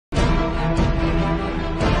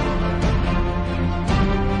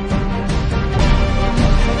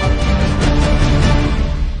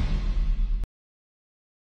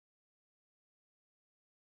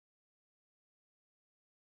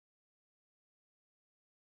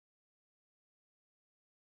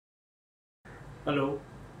Hello,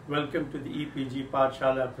 welcome to the EPG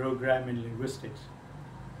Pathshala program in Linguistics.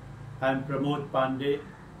 I am Pramod Pandey,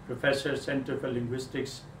 Professor, Center for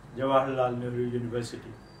Linguistics, Jawaharlal Nehru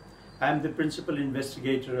University. I am the principal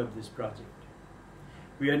investigator of this project.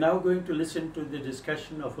 We are now going to listen to the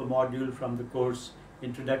discussion of a module from the course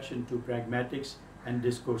Introduction to Pragmatics and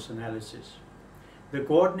Discourse Analysis. The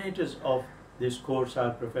coordinators of this course are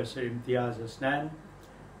Professor Imtiaz Asnan,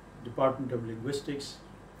 Department of Linguistics,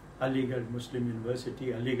 Aligarh Muslim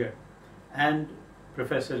University, Aligarh, and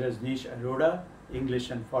Professor Rajneesh Arora,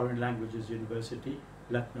 English and Foreign Languages University,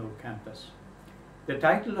 Lucknow campus. The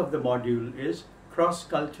title of the module is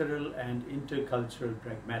Cross-Cultural and Intercultural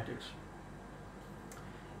Pragmatics.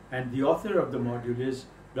 And the author of the module is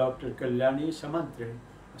Dr. Kalyani Samantre,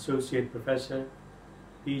 Associate Professor,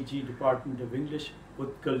 PG Department of English,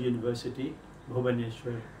 Utkal University,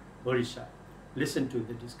 Bhubaneswar, Orissa. Listen to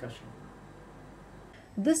the discussion.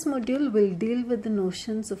 This module will deal with the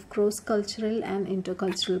notions of cross-cultural and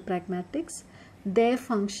intercultural pragmatics, their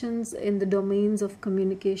functions in the domains of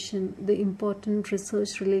communication, the important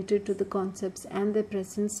research related to the concepts, and their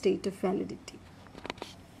present state of validity.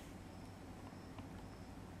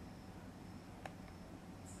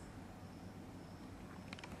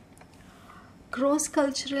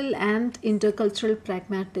 Cross-cultural and intercultural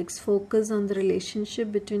pragmatics focus on the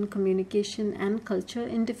relationship between communication and culture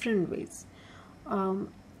in different ways.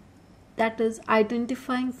 That is,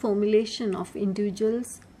 identifying formulation of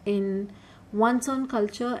individuals in one's own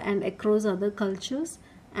culture and across other cultures,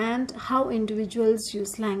 and how individuals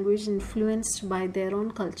use language influenced by their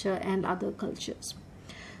own culture and other cultures.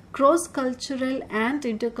 Cross-cultural and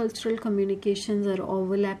intercultural communications are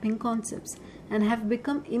overlapping concepts and have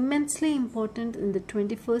become immensely important in the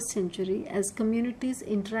 21st century as communities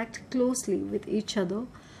interact closely with each other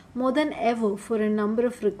more than ever for a number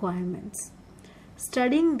of requirements.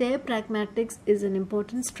 Studying their pragmatics is an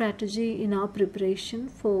important strategy in our preparation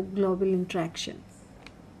for global interaction.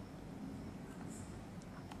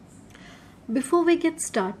 Before we get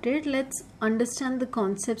started, let's understand the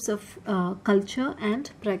concepts of culture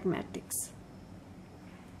and pragmatics.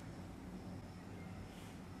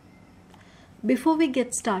 Before we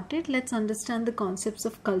get started, let's understand the concepts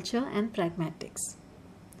of culture and pragmatics.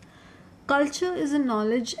 Culture is a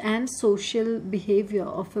knowledge and social behavior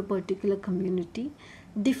of a particular community,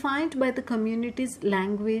 defined by the community's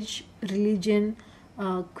language, religion,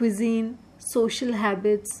 cuisine, social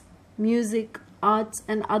habits, music, arts,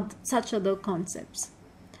 and such other concepts.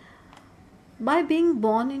 By being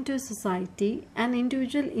born into a society, an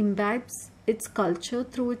individual imbibes its culture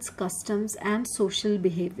through its customs and social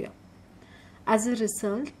behavior. As a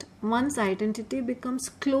result, one's identity becomes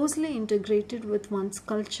closely integrated with one's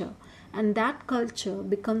culture, and that culture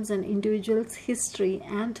becomes an individual's history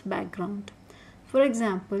and background. For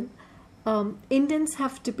example, Indians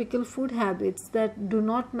have typical food habits that do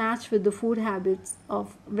not match with the food habits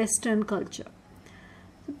of Western culture.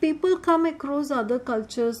 People come across other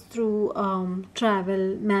cultures through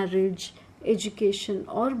travel, marriage, education,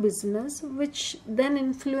 or business, which then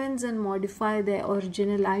influence and modify their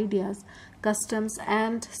original ideas, customs,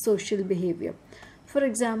 and social behavior. For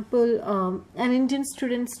example, an Indian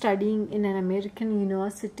student studying in an American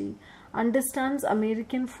university understands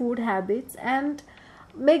American food habits and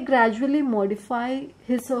may gradually modify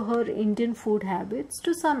his or her Indian food habits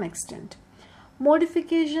to some extent.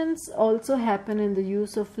 Modifications also happen in the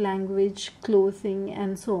use of language, clothing,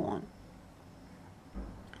 and so on.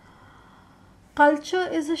 Culture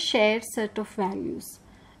is a shared set of values,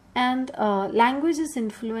 and language is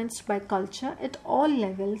influenced by culture at all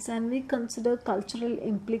levels, and we consider cultural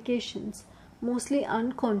implications mostly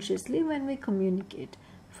unconsciously when we communicate.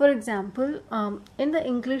 For example, in the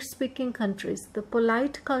English-speaking countries, the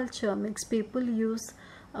polite culture makes people use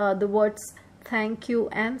the words thank you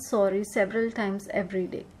and sorry several times every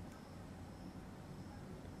day.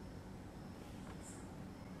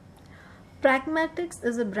 Pragmatics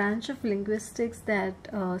is a branch of linguistics that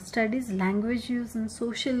studies language use in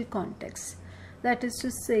social contexts. That is to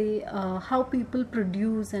say, how people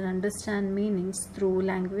produce and understand meanings through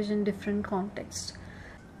language in different contexts.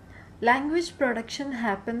 Language production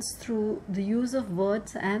happens through the use of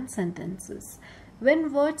words and sentences.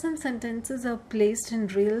 When words and sentences are placed in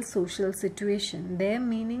real social situation, their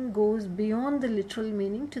meaning goes beyond the literal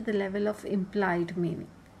meaning to the level of implied meaning.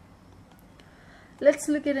 Let's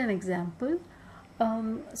look at an example.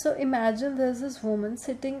 So imagine there's this woman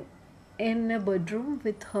sitting in a bedroom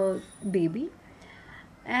with her baby,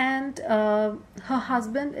 and her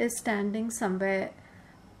husband is standing somewhere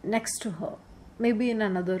next to her, maybe in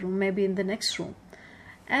another room, maybe in the next room.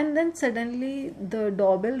 And then suddenly the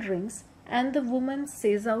doorbell rings and the woman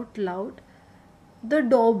says out loud, the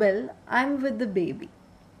doorbell, I'm with the baby.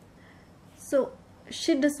 So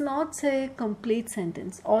she does not say a complete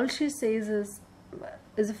sentence. All she says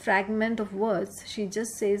is a fragment of words. She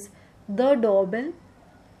just says, the doorbell,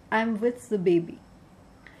 I'm with the baby.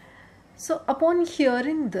 So upon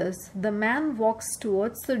hearing this, the man walks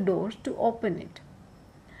towards the door to open it.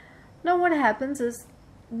 Now what happens is,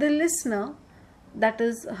 the listener, that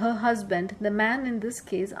is her husband, the man in this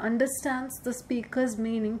case, understands the speaker's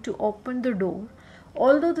meaning to open the door,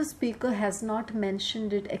 although the speaker has not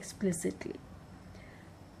mentioned it explicitly.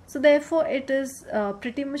 So therefore it is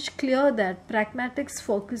pretty much clear that pragmatics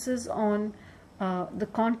focuses on the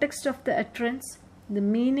context of the utterance, the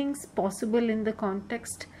meanings possible in the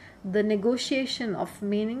context, the negotiation of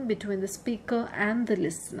meaning between the speaker and the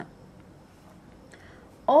listener.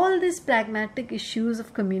 All these pragmatic issues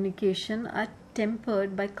of communication are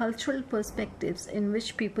tempered by cultural perspectives in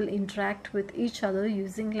which people interact with each other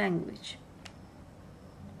using language.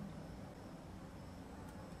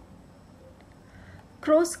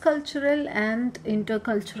 Cross-cultural and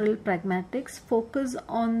intercultural pragmatics focus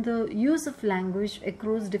on the use of language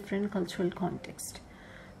across different cultural contexts.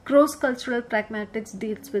 Cross-cultural pragmatics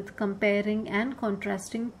deals with comparing and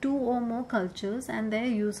contrasting two or more cultures and their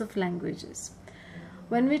use of languages.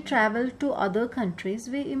 When we travel to other countries,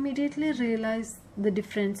 we immediately realize the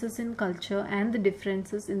differences in culture and the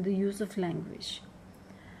differences in the use of language.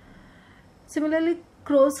 Similarly,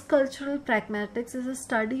 cross-cultural pragmatics is a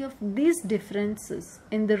study of these differences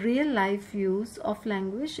in the real-life use of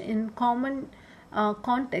language in common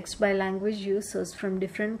context by language users from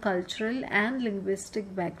different cultural and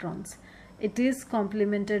linguistic backgrounds. It is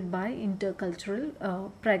complemented by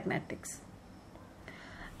intercultural pragmatics.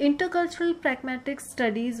 Intercultural pragmatics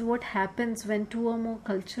studies what happens when two or more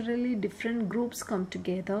culturally different groups come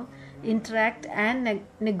together, interact and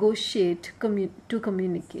negotiate to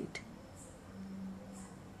communicate.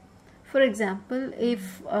 For example,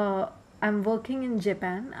 if I'm working in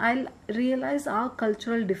Japan, I'll realize our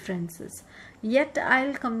cultural differences, yet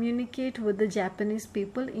I'll communicate with the Japanese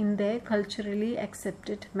people in their culturally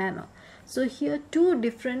accepted manner. So here two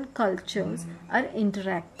different cultures are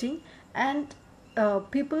interacting, and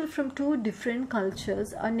people from two different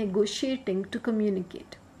cultures are negotiating to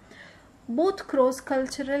communicate. Both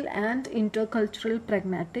cross-cultural and intercultural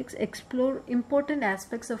pragmatics explore important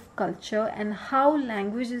aspects of culture and how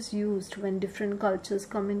language is used when different cultures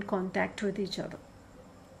come in contact with each other.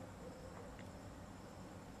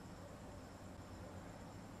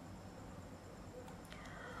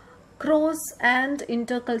 Cross and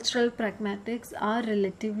intercultural pragmatics are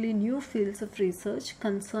relatively new fields of research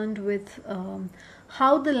concerned with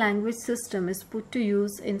how the language system is put to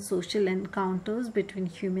use in social encounters between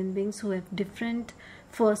human beings who have different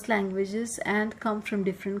first languages and come from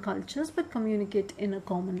different cultures but communicate in a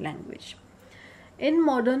common language. In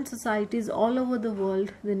modern societies all over the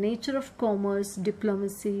world, the nature of commerce,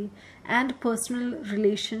 diplomacy, and personal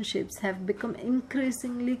relationships have become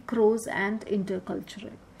increasingly cross and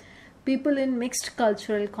intercultural. People in mixed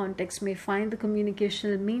cultural contexts may find the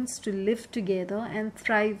communicational means to live together and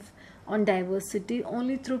thrive on diversity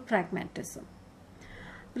only through pragmatism.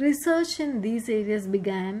 Research in these areas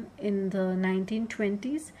began in the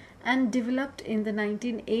 1920s and developed in the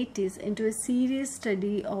 1980s into a serious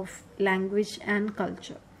study of language and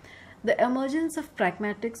culture. The emergence of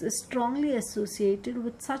pragmatics is strongly associated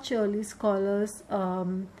with such early scholars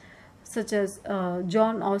such as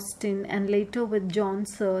John Austin, and later with John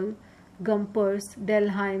Searle, Gumpers,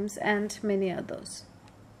 Delheims, and many others.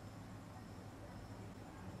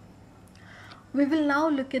 We will now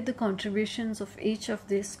look at the contributions of each of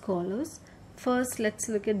these scholars. First, let's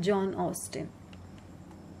look at John Austin.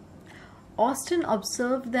 Austin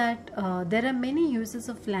observed that there are many uses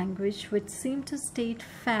of language which seem to state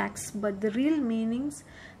facts, but the real meanings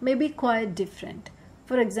may be quite different.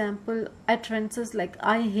 For example, utterances like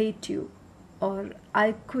 "I hate you" or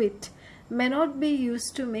 "I quit" may not be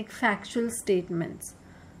used to make factual statements.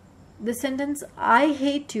 The sentence "I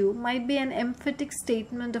hate you" might be an emphatic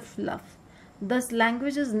statement of love. Thus,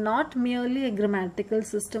 language is not merely a grammatical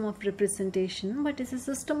system of representation, but is a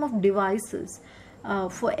system of devices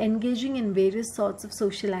for engaging in various sorts of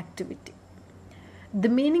social activity. The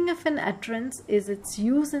meaning of an utterance is its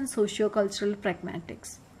use in socio-cultural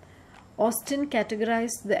pragmatics. Austin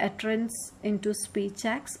categorized the utterance into speech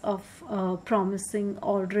acts of promising,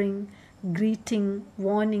 ordering, greeting,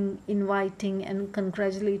 warning, inviting, and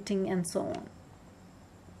congratulating, and so on.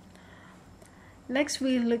 Next,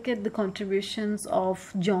 we'll look at the contributions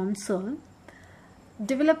of John Searle.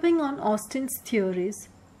 Developing on Austin's theories,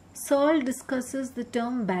 Searle discusses the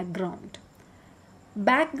term background.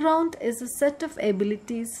 Background is a set of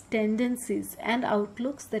abilities, tendencies, and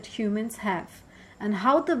outlooks that humans have, and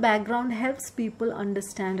how the background helps people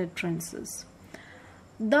understand utterances.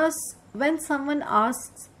 Thus, when someone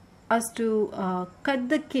asks us to cut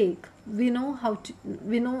the cake, we know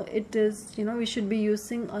it is, we should be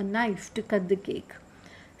using a knife to cut the cake.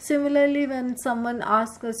 Similarly, when someone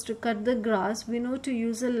asks us to cut the grass, we know to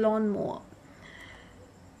use a lawnmower.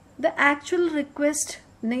 The actual request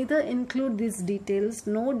neither include these details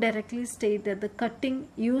nor directly state that the cutting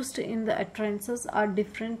used in the utterances are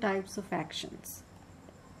different types of actions.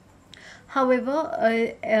 However,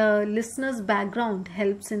 a listener's background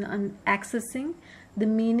helps in accessing the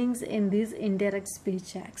meanings in these indirect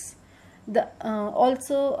speech acts. The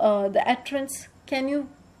utterance, "Can you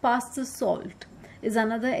pass the salt?" is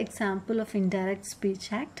another example of indirect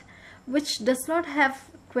speech act, which does not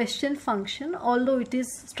have question function, although it is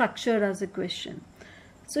structured as a question.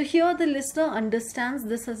 So here the listener understands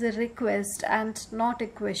this as a request and not a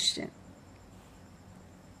question.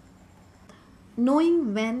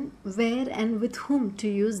 Knowing when, where, and with whom to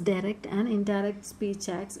use direct and indirect speech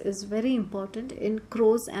acts is very important in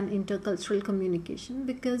cross and intercultural communication,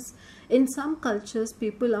 because in some cultures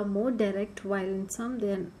people are more direct while in some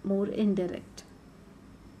they are more indirect.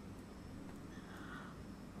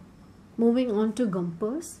 Moving on to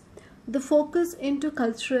Gumper's. The focus into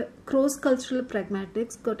cross-cultural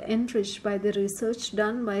pragmatics got enriched by the research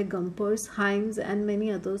done by Gumper's, Himes, and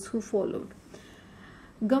many others who followed.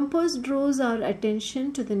 Gumper's draws our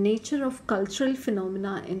attention to the nature of cultural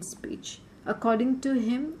phenomena in speech. According to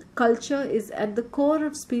him, culture is at the core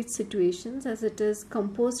of speech situations, as it is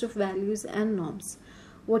composed of values and norms.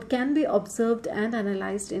 What can be observed and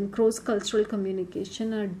analyzed in cross-cultural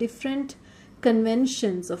communication are different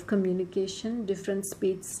conventions of communication, different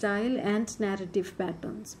speech style, and narrative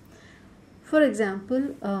patterns. For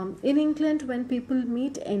example, in England, when people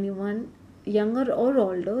meet anyone younger or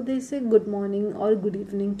older, they say good morning or good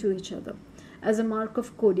evening to each other as a mark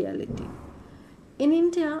of cordiality. In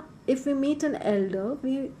India, if we meet an elder,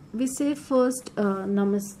 we say first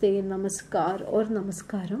namaste, namaskar, or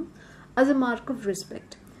namaskaram as a mark of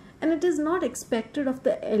respect. And it is not expected of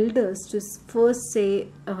the elders to first say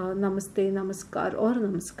namaste, namaskar, or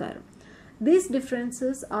namaskaram. These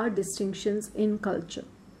differences are distinctions in culture.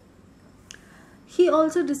 He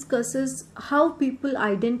also discusses how people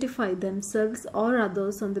identify themselves or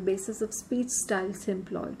others on the basis of speech styles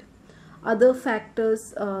employed. Other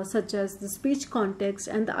factors such as the speech context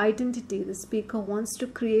and the identity the speaker wants to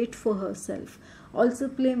create for herself also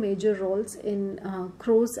play major roles in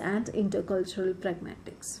cross and intercultural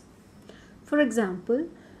pragmatics. For example,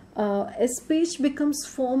 a speech becomes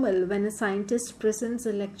formal when a scientist presents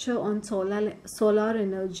a lecture on solar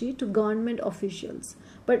energy to government officials,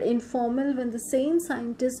 but informal when the same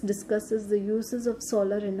scientist discusses the uses of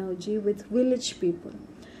solar energy with village people.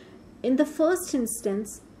 In the first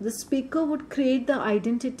instance, the speaker would create the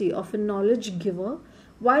identity of a knowledge giver,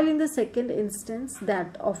 while in the second instance,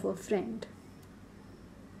 that of a friend.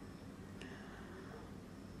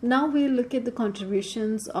 Now we look at the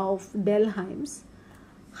contributions of Del Himes.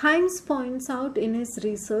 Himes points out in his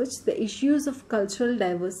research the issues of cultural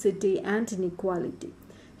diversity and inequality.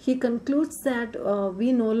 He concludes that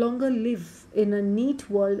we no longer live in a neat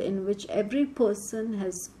world in which every person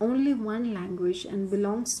has only one language and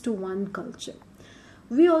belongs to one culture.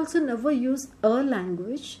 We also never use a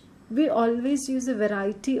language. We always use a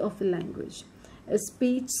variety of a language, a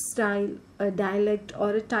speech style, a dialect, or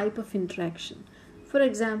a type of interaction. For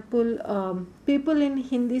example, people in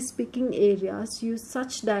Hindi-speaking areas use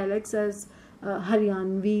such dialects as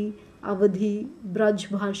Haryanvi, Awadhi, Braj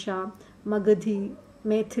Bhasha, Magadhi,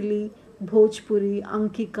 Maithili, Bhojpuri,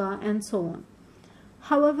 Ankika, and so on.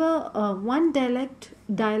 However, one dialect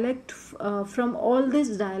from all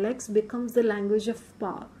these dialects becomes the language of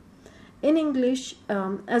power. In English,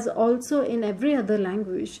 as also in every other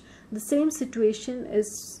language, the same situation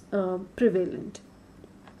is prevalent.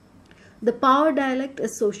 The power dialect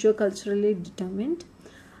is socio-culturally determined.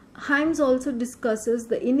 Himes also discusses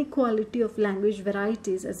the inequality of language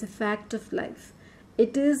varieties as a fact of life.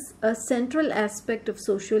 It is a central aspect of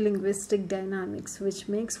socio-linguistic dynamics, which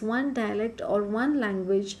makes one dialect or one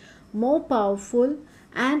language more powerful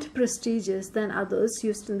and prestigious than others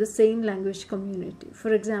used in the same language community.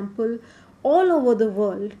 For example, all over the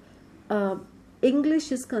world,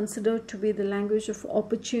 English is considered to be the language of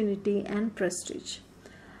opportunity and prestige.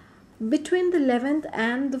 Between the 11th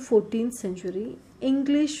and the 14th century,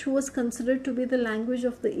 English was considered to be the language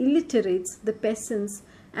of the illiterates, the peasants,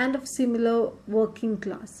 and of similar working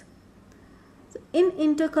class. In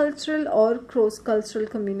intercultural or cross-cultural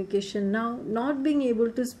communication now, not being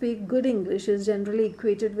able to speak good English is generally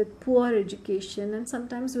equated with poor education and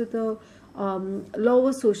sometimes with a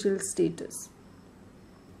lower social status.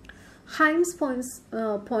 Himes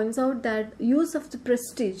points out that use of the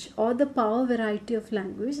prestige or the power variety of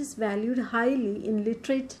language is valued highly in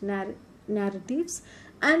literate narratives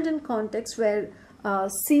and in contexts where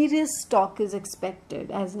serious talk is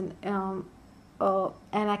expected, as in an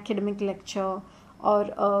academic lecture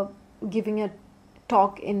or giving a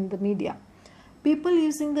talk in the media. People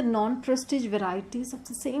using the non-prestige varieties of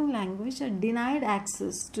the same language are denied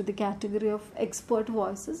access to the category of expert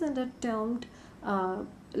voices and are termed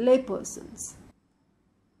laypersons.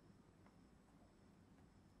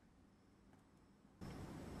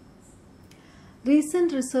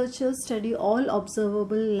 Recent researchers study all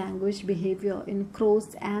observable language behavior in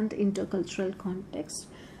cross and intercultural contexts.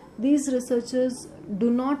 These researchers do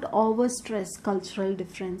not overstress cultural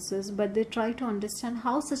differences, but they try to understand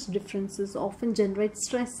how such differences often generate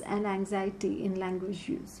stress and anxiety in language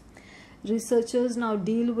use. Researchers now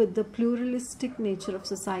deal with the pluralistic nature of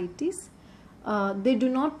societies. They do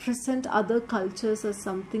not present other cultures as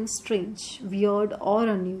something strange, weird, or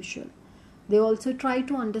unusual. They also try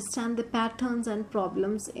to understand the patterns and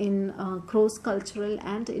problems in cross-cultural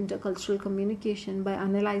and intercultural communication by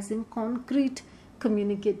analyzing concrete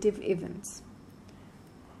communicative events.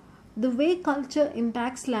 The way culture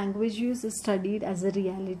impacts language use is studied as a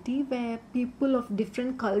reality where people of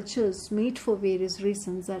different cultures meet for various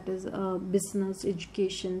reasons, that is business,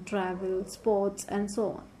 education, travel, sports, and so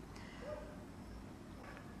on.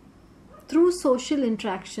 Through social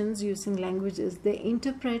interactions using languages, they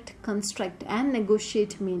interpret, construct, and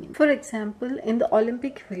negotiate meaning. For example, in the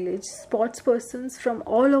Olympic Village, sportspersons from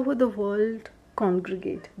all over the world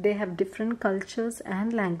congregate. They have different cultures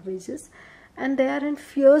and languages, and they are in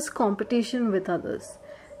fierce competition with others.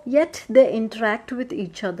 Yet they interact with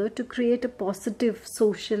each other to create a positive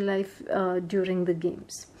social life during the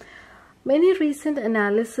games. Many recent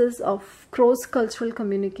analyses of cross-cultural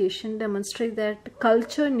communication demonstrate that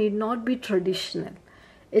culture need not be traditional.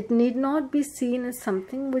 It need not be seen as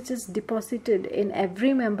something which is deposited in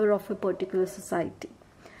every member of a particular society.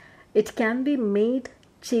 It can be made,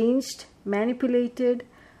 changed, manipulated,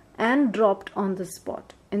 and dropped on the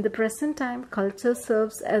spot. In the present time, culture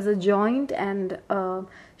serves as a joint and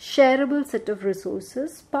shareable set of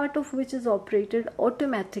resources, part of which is operated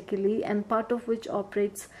automatically and part of which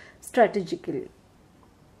operates strategically.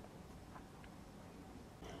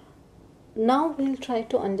 Now we'll try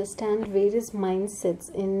to understand various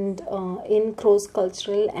mindsets in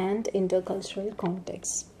cross-cultural and intercultural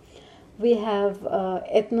contexts. We have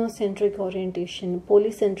ethnocentric orientation,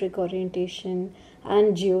 polycentric orientation,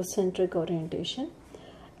 and geocentric orientation.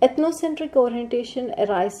 Ethnocentric orientation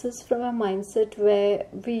arises from a mindset where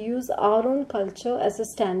we use our own culture as a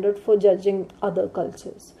standard for judging other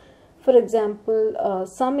cultures. For example,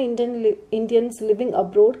 some Indians living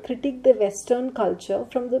abroad critique the Western culture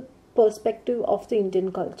from the perspective of the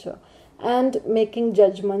Indian culture and making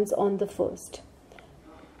judgments on the first.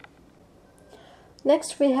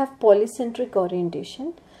 Next, we have polycentric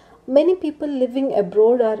orientation. Many people living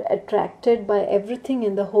abroad are attracted by everything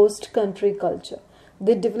in the host country culture.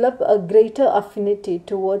 They develop a greater affinity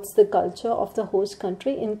towards the culture of the host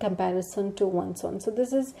country in comparison to one's own. So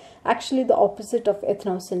this is actually the opposite of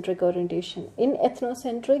ethnocentric orientation. In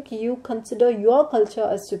ethnocentric, you consider your culture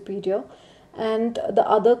as superior and the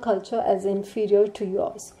other culture as inferior to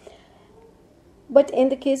yours. But in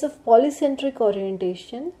the case of polycentric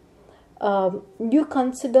orientation, you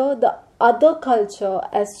consider the other culture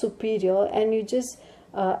as superior and you just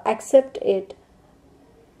accept it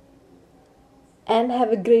and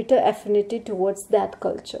have a greater affinity towards that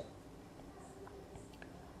culture.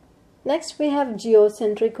 Next, we have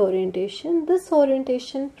geocentric orientation. This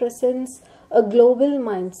orientation presents a global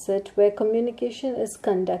mindset where communication is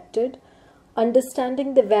conducted,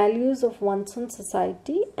 understanding the values of one's own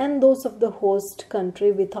society and those of the host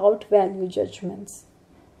country without value judgments.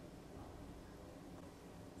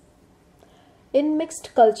 In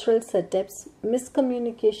mixed cultural setups,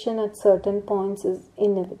 miscommunication at certain points is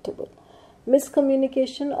inevitable.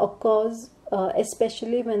 Miscommunication occurs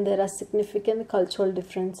especially when there are significant cultural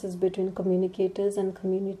differences between communicators and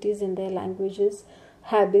communities in their languages,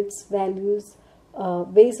 habits, values,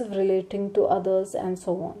 ways of relating to others, and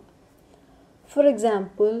so on. For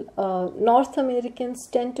example, North Americans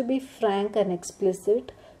tend to be frank and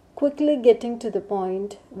explicit, quickly getting to the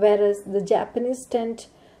point, whereas the Japanese tend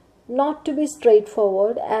not to be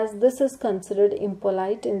straightforward, as this is considered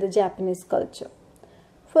impolite in the Japanese culture.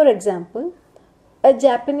 For example, A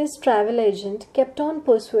Japanese travel agent kept on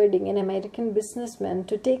persuading an American businessman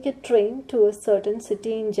to take a train to a certain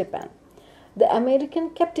city in Japan. The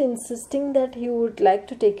American kept insisting that he would like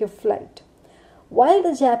to take a flight. While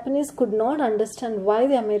the Japanese could not understand why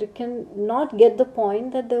the American not get the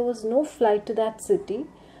point that there was no flight to that city,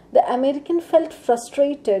 the American felt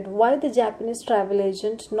frustrated why the Japanese travel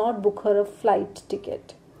agent not book her a flight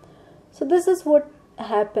ticket. So this is what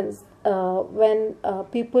happens when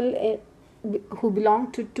people who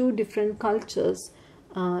belong to two different cultures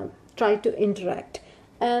try to interact.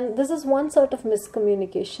 And this is one sort of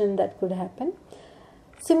miscommunication that could happen.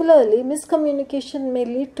 Similarly, miscommunication may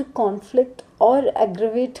lead to conflict or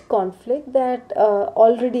aggravate conflict that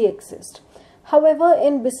already exist. However,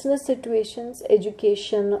 in business situations,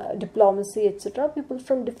 education, diplomacy, etc., people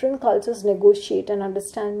from different cultures negotiate and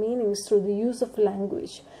understand meanings through the use of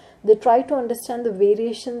language. They try to understand the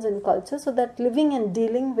variations in culture so that living and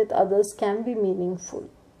dealing with others can be meaningful.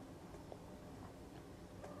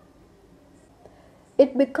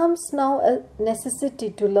 It becomes now a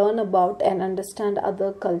necessity to learn about and understand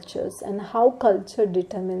other cultures and how culture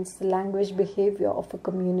determines the language behavior of a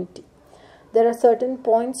community. There are certain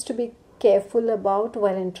points to be careful about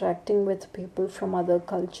while interacting with people from other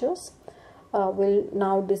cultures. We'll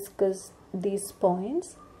now discuss these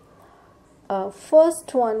points.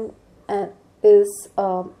 First one is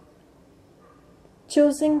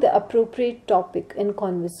choosing the appropriate topic in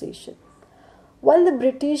conversation. While the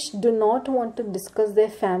British do not want to discuss their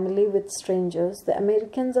family with strangers, the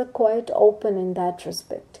Americans are quite open in that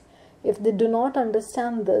respect. If they do not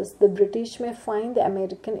understand this, the British may find the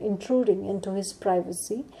American intruding into his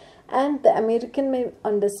privacy, and the American may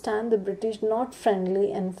understand the British not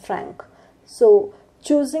friendly and frank. So,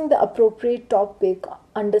 choosing the appropriate topic,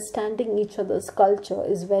 understanding each other's culture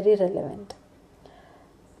is very relevant.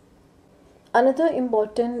 Another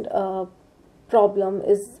important problem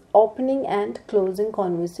is opening and closing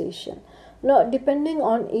conversation. Now, depending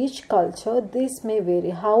on each culture, this may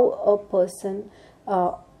vary. How a person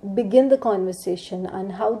begin the conversation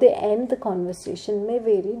and how they end the conversation may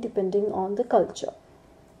vary depending on the culture.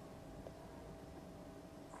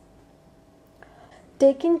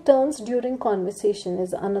 Taking turns during conversation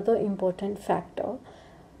is another important factor.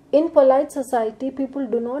 In polite society, people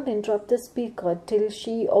do not interrupt the speaker till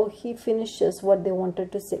she or he finishes what they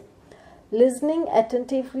wanted to say. Listening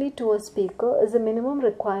attentively to a speaker is a minimum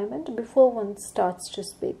requirement before one starts to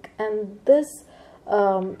speak, and this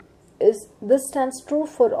stands true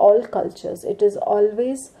for all cultures. It is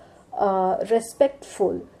always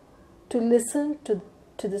respectful to listen to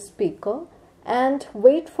the speaker and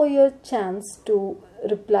wait for your chance to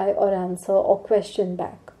reply or answer or question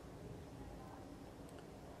back.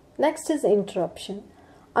 Next is interruption.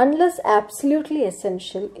 Unless absolutely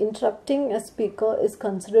essential, interrupting a speaker is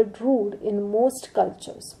considered rude in most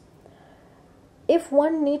cultures. If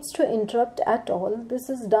one needs to interrupt at all, this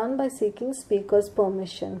is done by seeking speaker's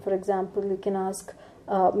permission. For example, you can ask,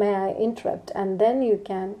 may I interrupt? And then you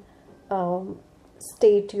can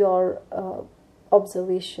state your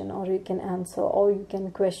observation, or you can answer, or you can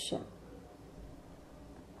question.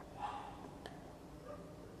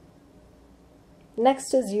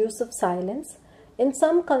 Next is use of silence. In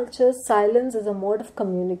some cultures, silence is a mode of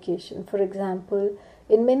communication. For example,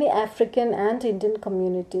 in many African and Indian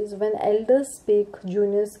communities, when elders speak,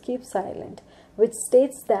 juniors keep silent, which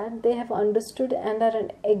states that they have understood and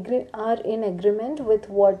are in agreement with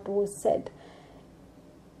what was said.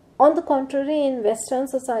 On the contrary, in Western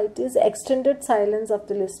societies, extended silence of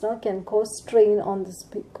the listener can cause strain on the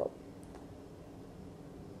speaker.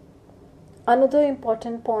 Another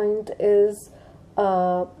important point is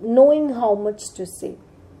knowing how much to say.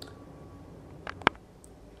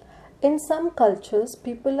 In some cultures,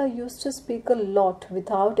 people are used to speak a lot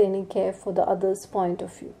without any care for the other's point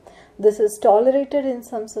of view. This is tolerated in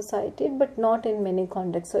some society, but not in many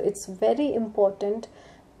contexts. So it's very important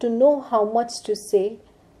to know how much to say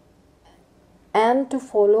and to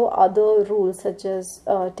follow other rules such as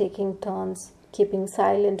taking turns, keeping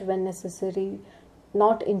silent when necessary,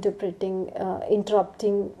 not interrupting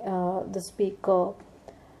the speaker,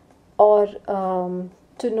 or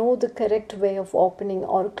to know the correct way of opening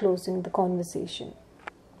or closing the conversation.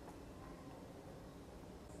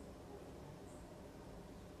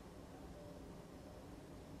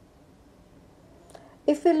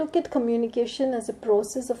 If we look at communication as a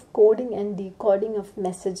process of coding and decoding of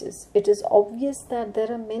messages, it is obvious that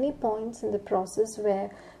there are many points in the process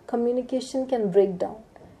where communication can break down.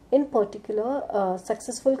 In particular,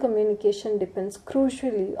 successful communication depends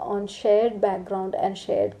crucially on shared background and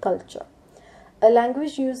shared culture. A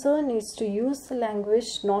language user needs to use the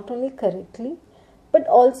language not only correctly, but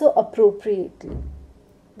also appropriately.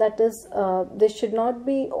 That is, they should not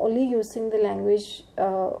be only using the language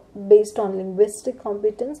based on linguistic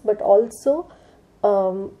competence, but also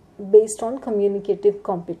based on communicative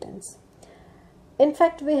competence. In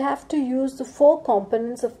fact, we have to use the 4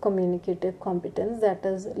 components of communicative competence, that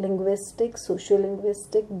is linguistic,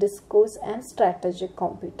 sociolinguistic, discourse and strategic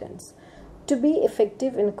competence, to be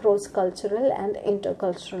effective in cross-cultural and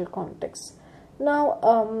intercultural contexts.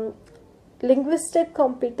 Now, linguistic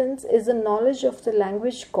competence is a knowledge of the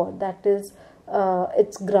language code, that is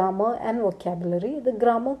its grammar and vocabulary. The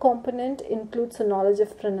grammar component includes a knowledge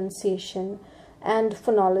of pronunciation and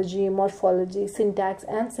phonology, morphology, syntax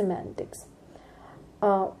and semantics.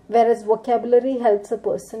 Whereas vocabulary helps a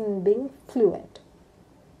person in being fluent.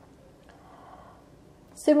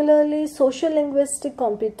 Similarly, sociolinguistic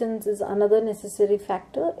competence is another necessary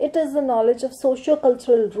factor. It is the knowledge of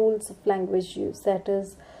socio-cultural rules of language use, that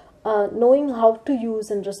is, knowing how to use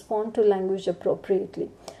and respond to language appropriately.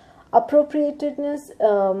 Appropriateness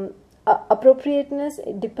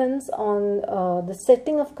depends on the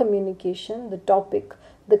setting of communication, the topic,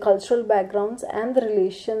 the cultural backgrounds and the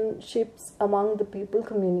relationships among the people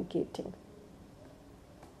communicating.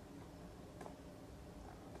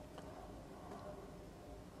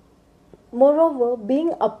 Moreover,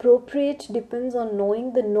 being appropriate depends on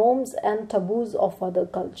knowing the norms and taboos of other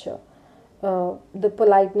culture, the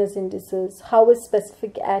politeness indices, how a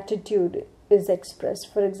specific attitude is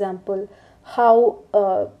expressed. For example, how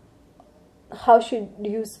should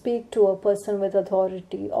you speak to a person with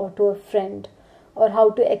authority or to a friend, or how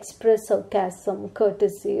to express sarcasm,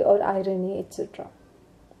 courtesy or irony, etc.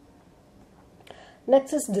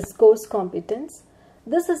 Next is discourse competence.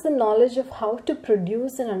 This is the knowledge of how to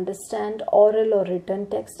produce and understand oral or written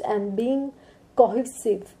text and being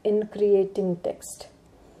cohesive in creating text.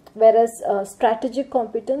 Whereas strategic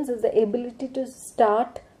competence is the ability to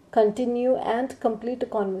start, continue and complete a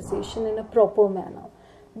conversation in a proper manner.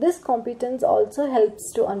 This competence also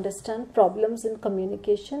helps to understand problems in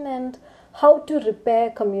communication and how to repair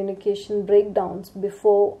communication breakdowns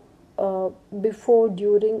before,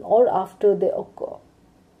 during or after they occur.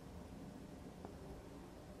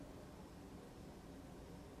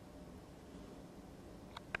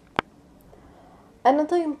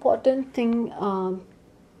 Another important thing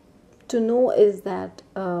to know is that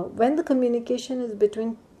when the communication is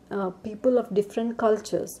between people of different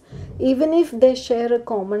cultures, even if they share a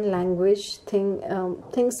common language,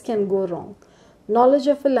 things can go wrong. Knowledge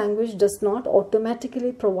of a language does not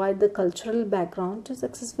automatically provide the cultural background to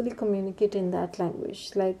successfully communicate in that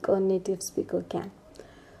language like a native speaker can.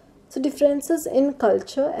 So differences in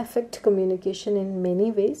culture affect communication in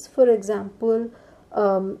many ways. For example,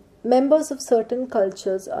 members of certain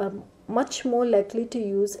cultures are much more likely to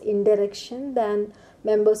use indirection than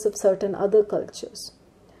members of certain other cultures.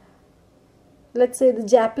 Let's say the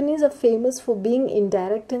Japanese are famous for being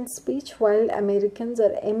indirect in speech, while Americans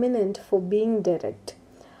are eminent for being direct.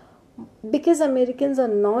 Because Americans are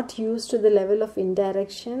not used to the level of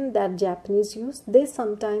indirection that Japanese use, they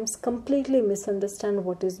sometimes completely misunderstand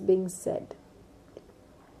what is being said.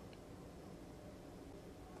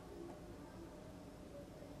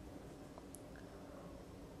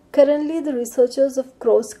 Currently, the researchers of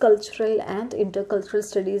cross-cultural and intercultural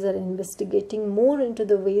studies are investigating more into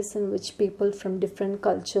the ways in which people from different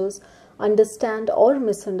cultures understand or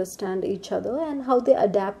misunderstand each other and how they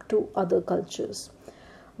adapt to other cultures.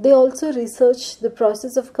 They also research the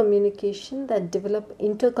process of communication that develop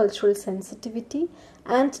intercultural sensitivity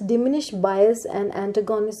and diminish bias and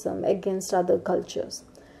antagonism against other cultures.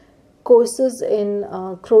 Courses in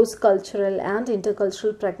cross-cultural and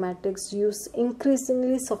intercultural pragmatics use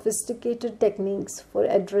increasingly sophisticated techniques for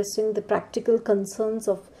addressing the practical concerns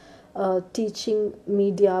of teaching,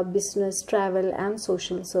 media, business, travel, and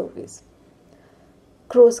social service.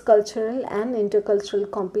 Cross-cultural and intercultural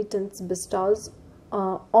competence bestows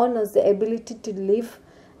on us the ability to live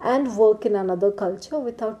and work in another culture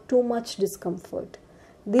without too much discomfort.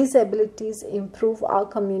 These abilities improve our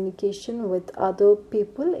communication with other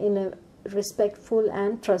people in a respectful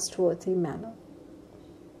and trustworthy manner.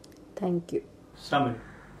 Thank you. Summary.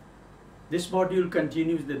 This module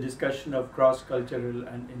continues the discussion of cross-cultural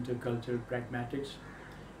and intercultural pragmatics.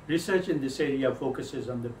 Research in this area focuses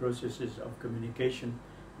on the processes of communication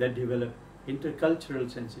that develop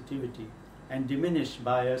intercultural sensitivity and diminish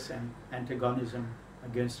bias and antagonism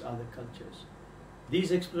against other cultures.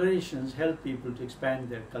 These explorations help people to expand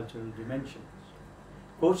their cultural dimensions.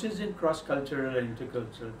 Courses in cross-cultural and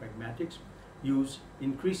intercultural pragmatics use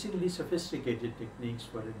increasingly sophisticated techniques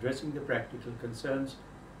for addressing the practical concerns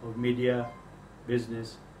of media,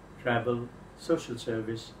 business, travel, social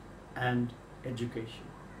service, and education.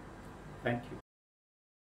 Thank you.